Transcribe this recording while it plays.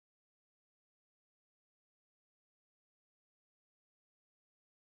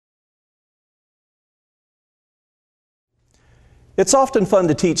It's often fun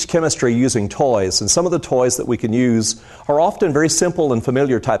to teach chemistry using toys, and some of the toys that we can use are often very simple and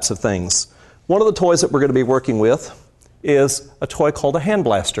familiar types of things. One of the toys that we're going to be working with is a toy called a hand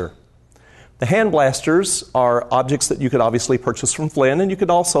blaster. The hand blasters are objects that you could obviously purchase from Flynn, and you could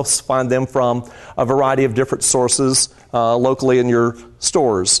also find them from a variety of different sources locally in your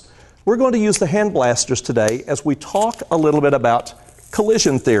stores. We're going to use the hand blasters today as we talk a little bit about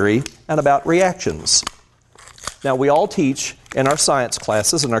collision theory and about reactions. Now, we all teach in our science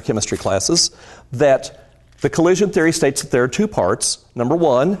classes, in our chemistry classes, that the collision theory states that there are two parts. Number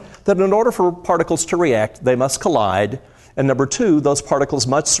one, that in order for particles to react, they must collide. And number two, those particles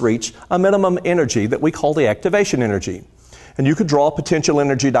must reach a minimum energy that we call the activation energy. And you could draw a potential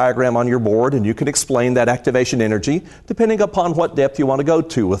energy diagram on your board, and you can explain that activation energy depending upon what depth you want to go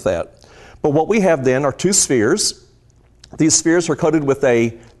to with that. But what we have then are two spheres. These spheres are coated with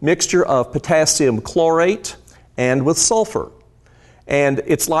a mixture of potassium chlorate and with sulfur. And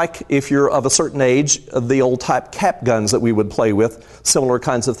it's like, if you're of a certain age, the old type cap guns that we would play with, similar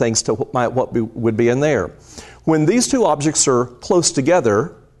kinds of things to what would be in there. When these two objects are close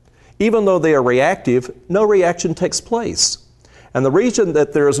together, even though they are reactive, no reaction takes place. And the reason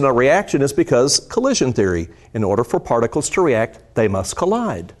that there is no reaction is because collision theory. In order for particles to react, they must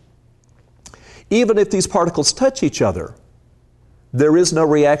collide. Even if these particles touch each other, there is no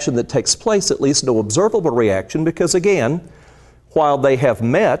reaction that takes place, at least no observable reaction, because again, while they have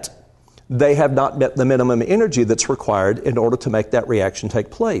not met the minimum energy that's required in order to make that reaction take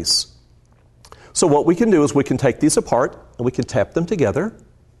place. So what we can do is we can take these apart and we can tap them together,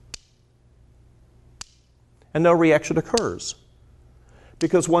 and no reaction occurs.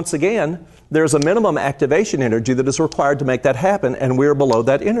 Because once again, there's a minimum activation energy that is required to make that happen, and we're below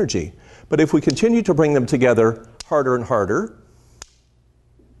that energy. But if we continue to bring them together harder and harder,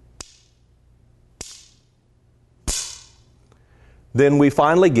 then we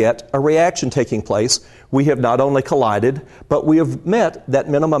finally get a reaction taking place. We have not only collided, but we have met that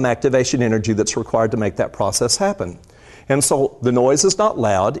minimum activation energy that's required to make that process happen. And so the noise is not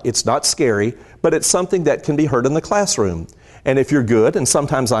loud, it's not scary, but it's something that can be heard in the classroom. And if you're good, and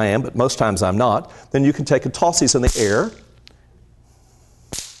sometimes I am, but most times I'm not, then you can take a toss these in the air,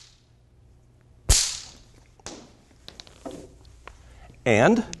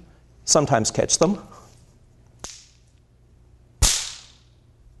 and sometimes catch them.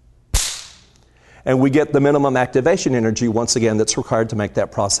 And we get the minimum activation energy, once again, that's required to make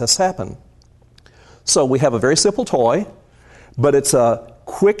that process happen. So we have a very simple toy, but it's a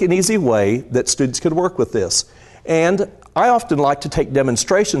quick and easy way that students can work with this. And I often like to take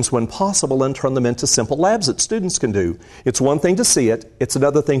demonstrations when possible and turn them into simple labs that students can do. It's one thing to see it, it's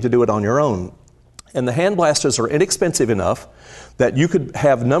another thing to do it on your own. And the hand blasters are inexpensive enough that you could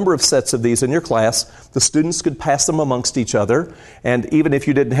have a number of sets of these in your class. The students could pass them amongst each other, and even if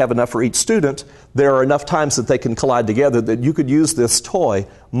you didn't have enough for each student, there are enough times that they can collide together that you could use this toy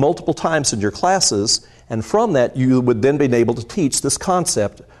multiple times in your classes, and from that you would then be able to teach this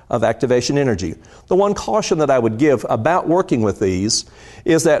concept of activation energy. The one caution that I would give about working with these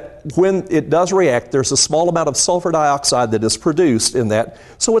is that when it does react, there's a small amount of sulfur dioxide that is produced in that,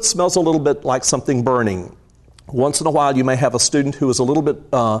 so it smells a little bit like something burning. Once in a while, you may have a student who is a little bit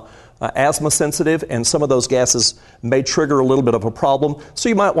asthma sensitive, and some of those gases may trigger a little bit of a problem. So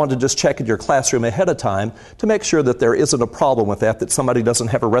you might want to just check in your classroom ahead of time to make sure that there isn't a problem with that somebody doesn't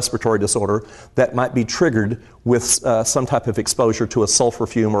have a respiratory disorder that might be triggered with some type of exposure to a sulfur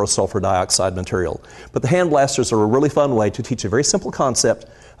fume or a sulfur dioxide material. But the hand blasters are a really fun way to teach a very simple concept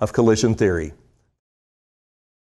of collision theory.